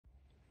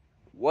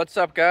What's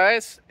up,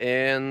 guys?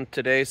 In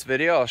today's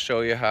video I'll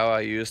show you how I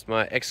used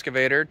my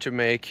excavator to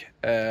make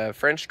a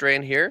French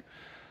drain here.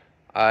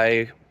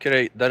 I could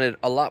have done it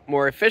a lot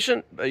more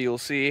efficient, but you'll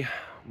see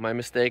my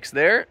mistakes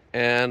there.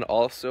 And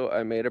also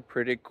I made a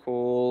pretty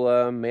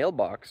cool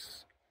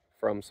mailbox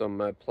from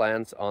some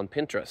plans on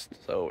Pinterest,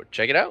 so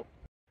check it out.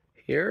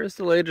 Here is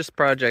the latest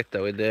project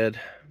that we did.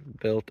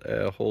 Built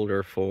a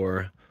holder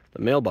for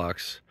the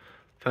mailbox.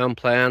 Found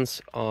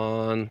plans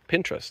on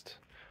Pinterest.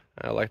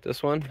 I like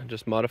this one.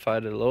 Just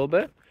modified it a little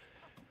bit.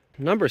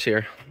 Numbers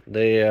here,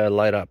 they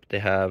light up. They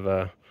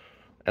have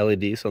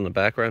LEDs on the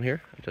background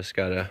here. I just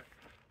gotta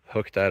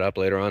hook that up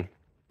later on.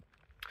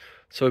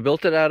 So we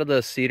built it out of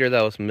the cedar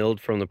that was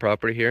milled from the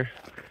property here.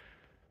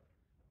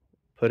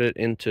 Put it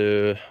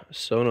into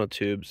sono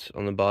tubes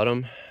on the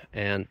bottom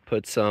and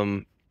put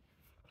some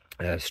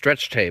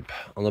stretch tape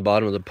on the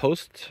bottom of the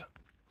post.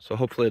 So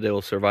hopefully they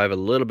will survive a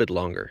little bit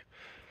longer.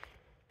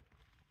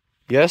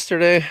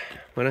 Yesterday,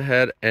 went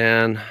ahead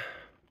and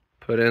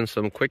put in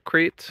some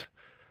Quickcrete.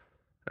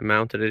 I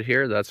mounted it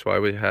here. That's why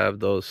we have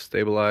those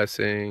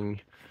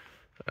stabilizing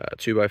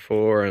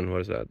 2x4 and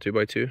what is that,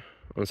 2x2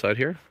 on the side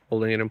here,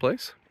 holding it in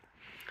place.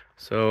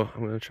 So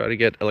I'm going to try to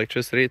get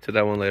electricity to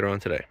that one later on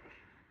today.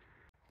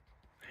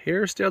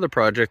 Here's the other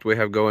project we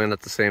have going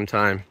at the same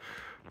time.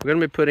 We're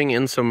going to be putting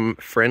in some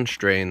French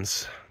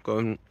drains,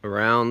 going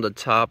around the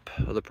top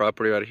of the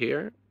property right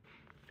here,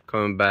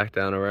 coming back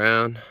down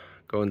around,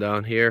 going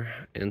down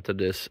here into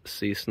this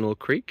seasonal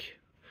creek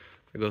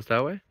that goes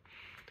that way.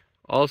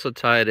 Also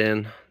tied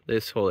in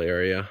this whole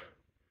area,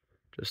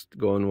 just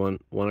going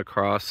one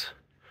across,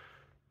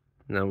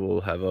 and then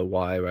we'll have a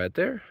Y right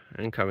there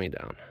and coming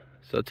down.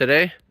 So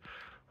today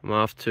I'm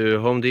off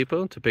to Home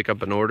Depot to pick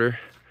up an order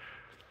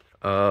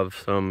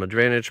of some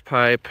drainage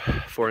pipe,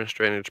 4-inch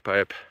drainage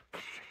pipe.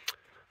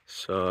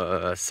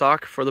 So a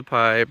sock for the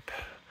pipe,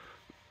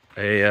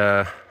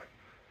 a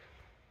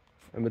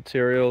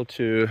material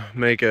to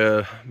make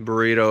a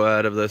burrito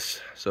out of this.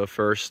 So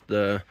first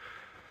the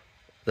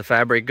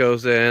fabric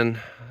goes in,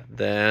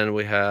 then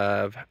we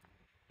have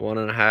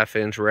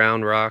 1.5-inch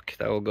round rock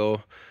that will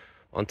go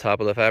on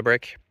top of the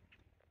fabric.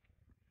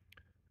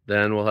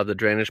 Then we'll have the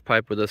drainage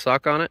pipe with a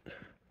sock on it.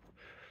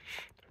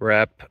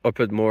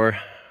 Put more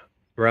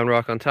round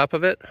rock on top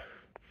of it.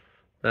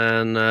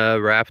 Then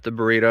wrap the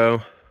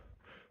burrito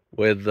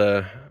with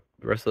the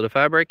rest of the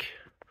fabric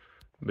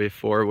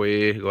before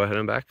we go ahead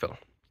and backfill.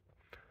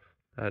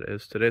 That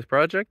is today's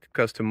project,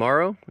 because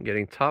tomorrow I'm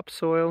getting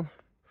topsoil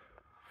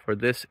for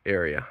this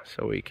area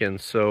so we can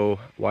sow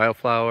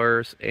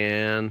wildflowers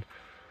and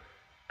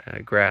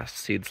grass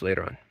seeds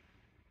later on.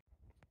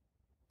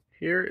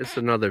 Here is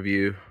another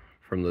view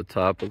from the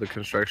top of the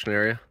construction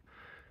area.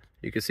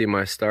 You can see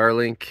my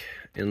Starlink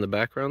in the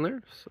background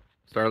there, so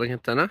Starlink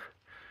antenna.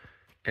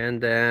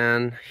 And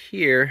then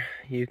here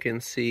you can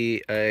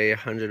see a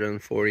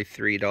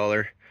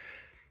 $143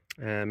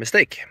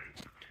 mistake.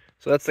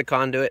 So that's the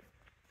conduit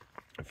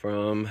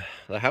from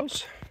the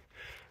house.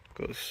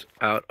 Goes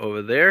out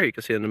over there. You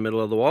can see in the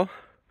middle of the wall.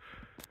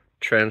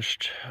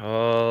 Trenched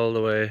all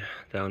the way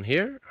down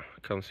here.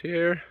 Comes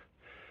here.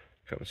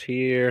 Comes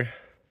here.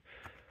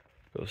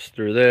 Goes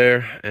through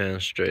there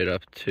and straight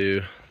up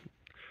to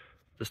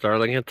the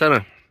Starlink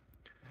antenna.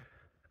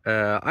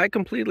 I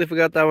completely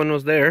forgot that one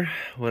was there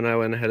when I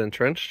went ahead and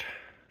trenched.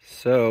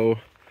 So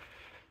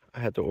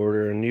I had to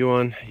order a new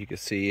one. You can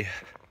see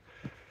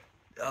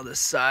the other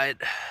side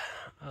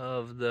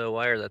of the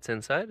wire that's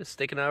inside is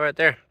sticking out right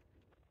there.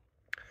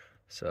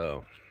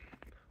 So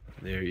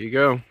there you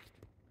go.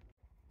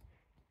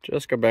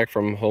 Just got back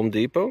from Home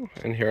Depot,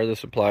 and here are the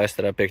supplies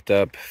that I picked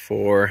up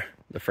for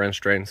the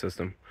French drain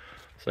system.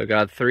 So I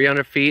got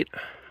 300 feet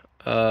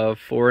of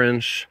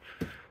 4-inch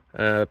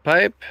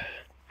pipe.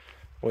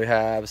 We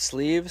have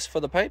sleeves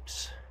for the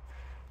pipes.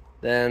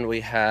 Then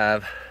we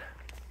have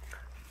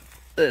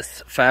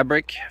this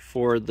fabric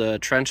for the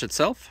trench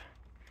itself.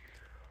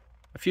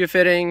 A few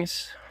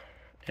fittings,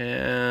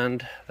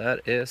 and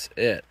that is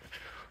it.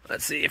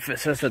 Let's see if it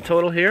says the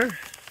total here.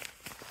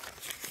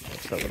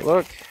 Let's have a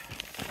look.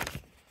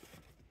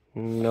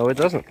 No, it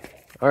doesn't.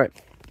 All right.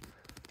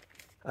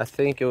 I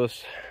think it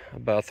was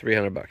about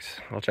 300 bucks.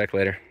 I'll check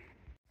later.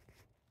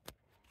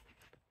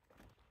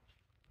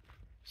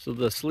 So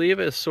the sleeve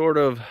is sort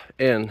of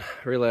in.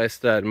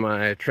 Realized that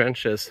my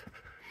trench is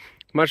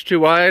much too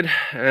wide,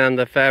 and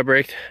the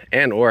fabric,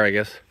 I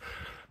guess,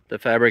 the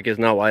fabric is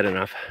not wide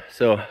enough.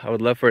 So I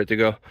would love for it to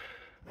go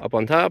up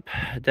on top,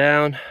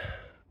 down,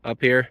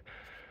 up here,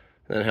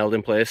 then held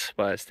in place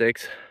by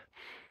sticks.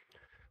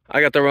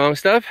 I got the wrong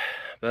stuff,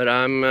 but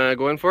I'm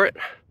going for it.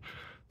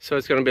 So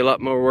it's going to be a lot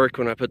more work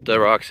when I put the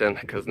rocks in,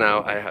 because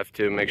now I have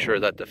to make sure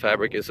that the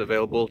fabric is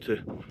available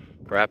to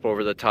wrap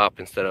over the top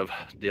instead of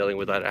dealing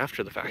with that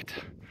after the fact.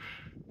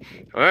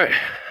 All right.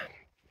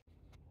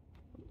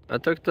 I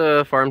took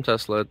the farm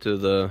Tesla to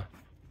the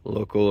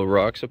local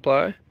rock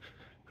supply.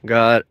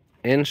 Got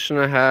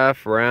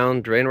 1.5-inch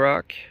round drain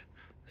rock.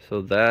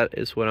 So that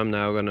is what I'm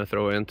now going to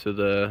throw into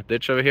the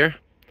ditch over here.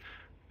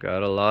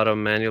 Got a lot of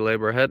manual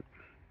labor ahead.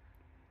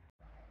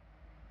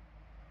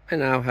 I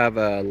now have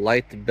a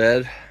light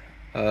bed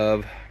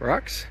of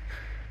rocks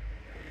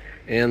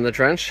in the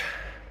trench.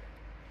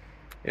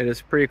 It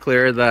is pretty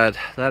clear that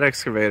that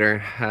excavator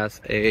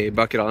has a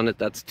bucket on it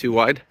that's too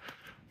wide,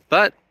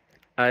 but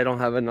I don't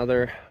have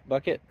another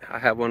bucket. I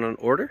have one on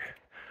order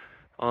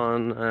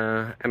on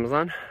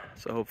Amazon,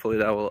 so hopefully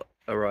that will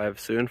arrive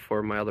soon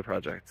for my other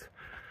projects.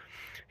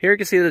 Here you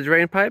can see the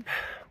drain pipe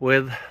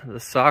with the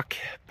sock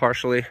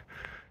partially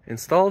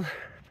installed.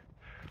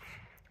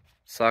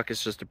 Sock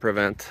is just to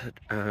prevent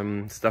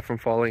stuff from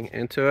falling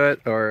into it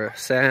or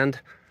sand.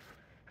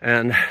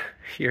 And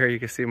here you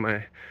can see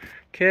my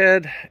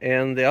kid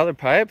and the other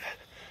pipe.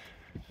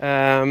 Give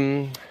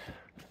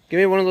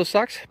me one of those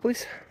socks,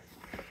 please.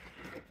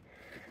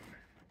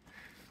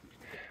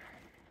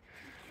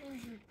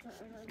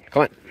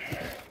 Come on.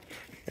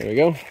 There you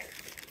go.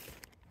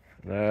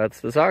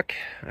 That's the sock.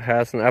 It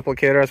has an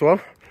applicator as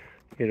well.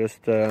 You just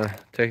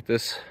take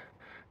this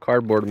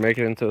cardboard and make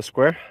it into a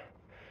square,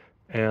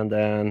 and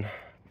then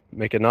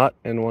make a knot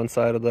in one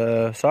side of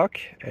the sock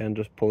and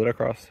just pull it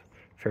across.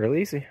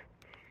 Fairly easy.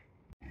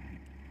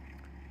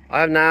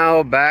 I've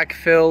now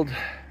backfilled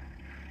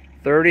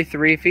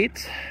 33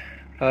 feet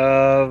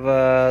of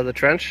the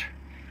trench.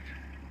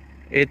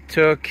 It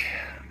took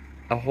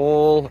a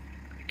whole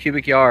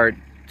cubic yard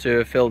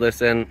to fill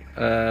this in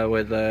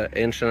with 1.5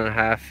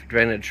 inch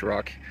drainage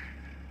rock.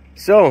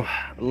 So,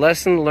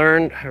 lesson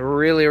learned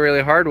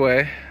really hard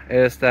way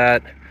is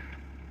that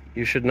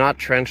you should not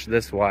trench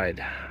this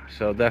wide.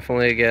 So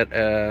definitely get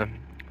a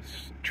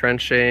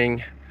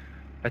trenching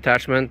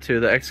attachment to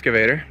the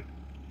excavator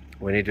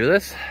when you do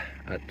this,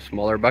 a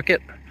smaller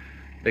bucket,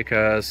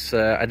 because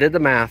I did the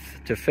math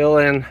to fill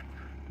in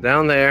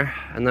down there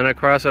and then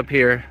across up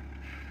here.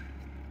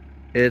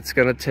 It's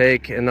gonna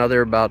take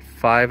another about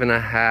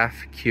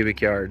 5.5 cubic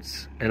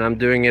yards, and I'm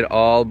doing it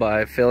all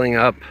by filling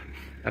up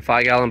a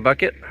 5-gallon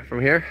bucket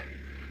from here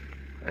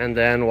and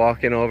then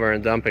walking over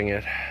and dumping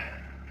it.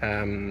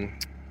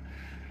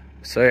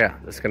 So yeah,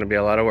 it's gonna be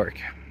a lot of work.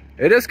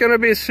 It is gonna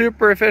be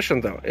super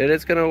efficient though. It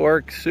is gonna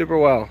work super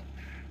well,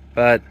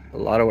 but a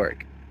lot of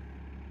work.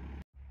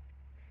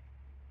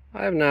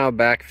 I have now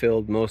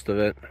backfilled most of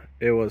it.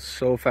 It was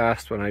so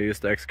fast when I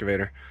used the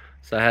excavator.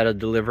 So I had a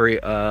delivery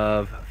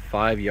of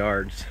 5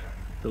 yards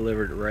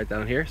delivered right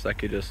down here, so I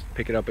could just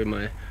pick it up in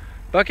my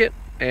bucket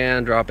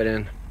and drop it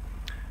in.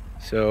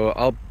 So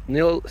I'll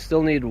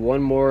still need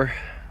one more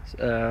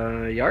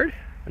yard,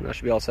 and that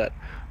should be all set.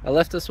 I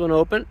left this one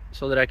open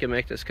so that I can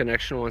make this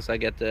connection once I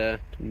get the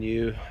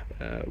new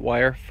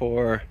wire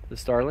for the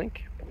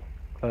Starlink.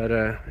 But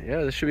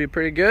yeah, this should be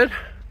pretty good.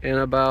 In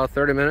about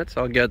 30 minutes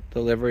I'll get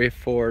delivery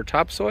for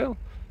topsoil,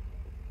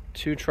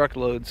 2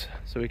 truckloads,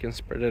 so we can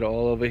spread it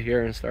all over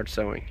here and start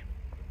sowing.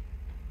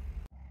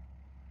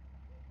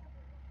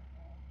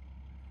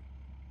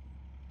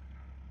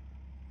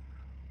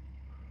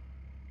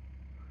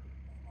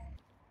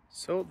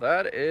 So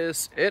that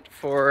is it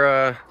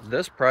for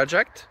this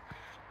project.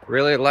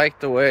 Really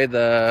liked the way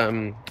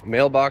the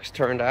mailbox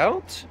turned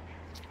out.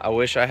 I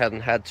wish I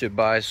hadn't had to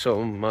buy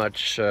so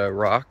much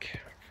rock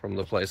from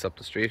the place up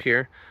the street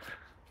here.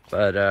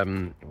 But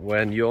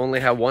when you only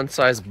have one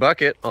size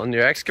bucket on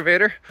your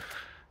excavator,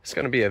 it's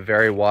going to be a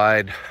very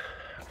wide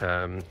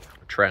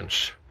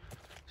trench.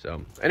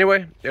 So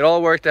anyway, it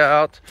all worked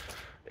out.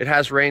 It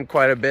has rained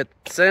quite a bit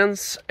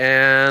since,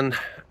 and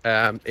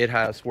it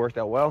has worked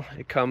out well.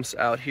 It comes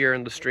out here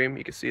in the stream.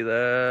 You can see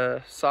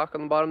the sock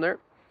on the bottom there.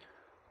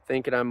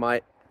 Thinking I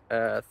might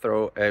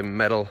throw a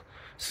metal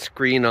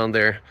screen on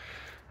there,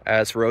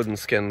 as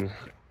rodents can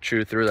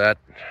chew through that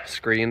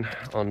screen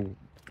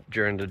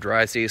during the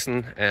dry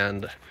season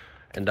and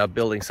end up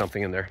building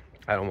something in there.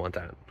 I don't want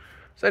that.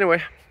 So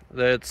anyway,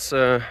 that's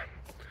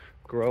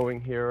growing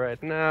here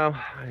right now.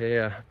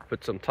 I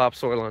put some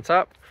topsoil on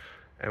top,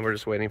 and we're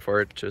just waiting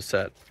for it to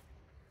set.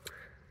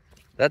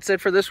 That's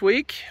it for this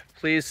week.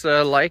 Please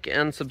like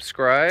and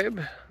subscribe.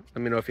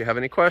 Let me know if you have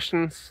any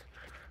questions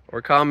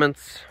or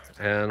comments,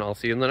 and I'll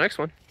see you in the next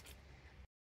one.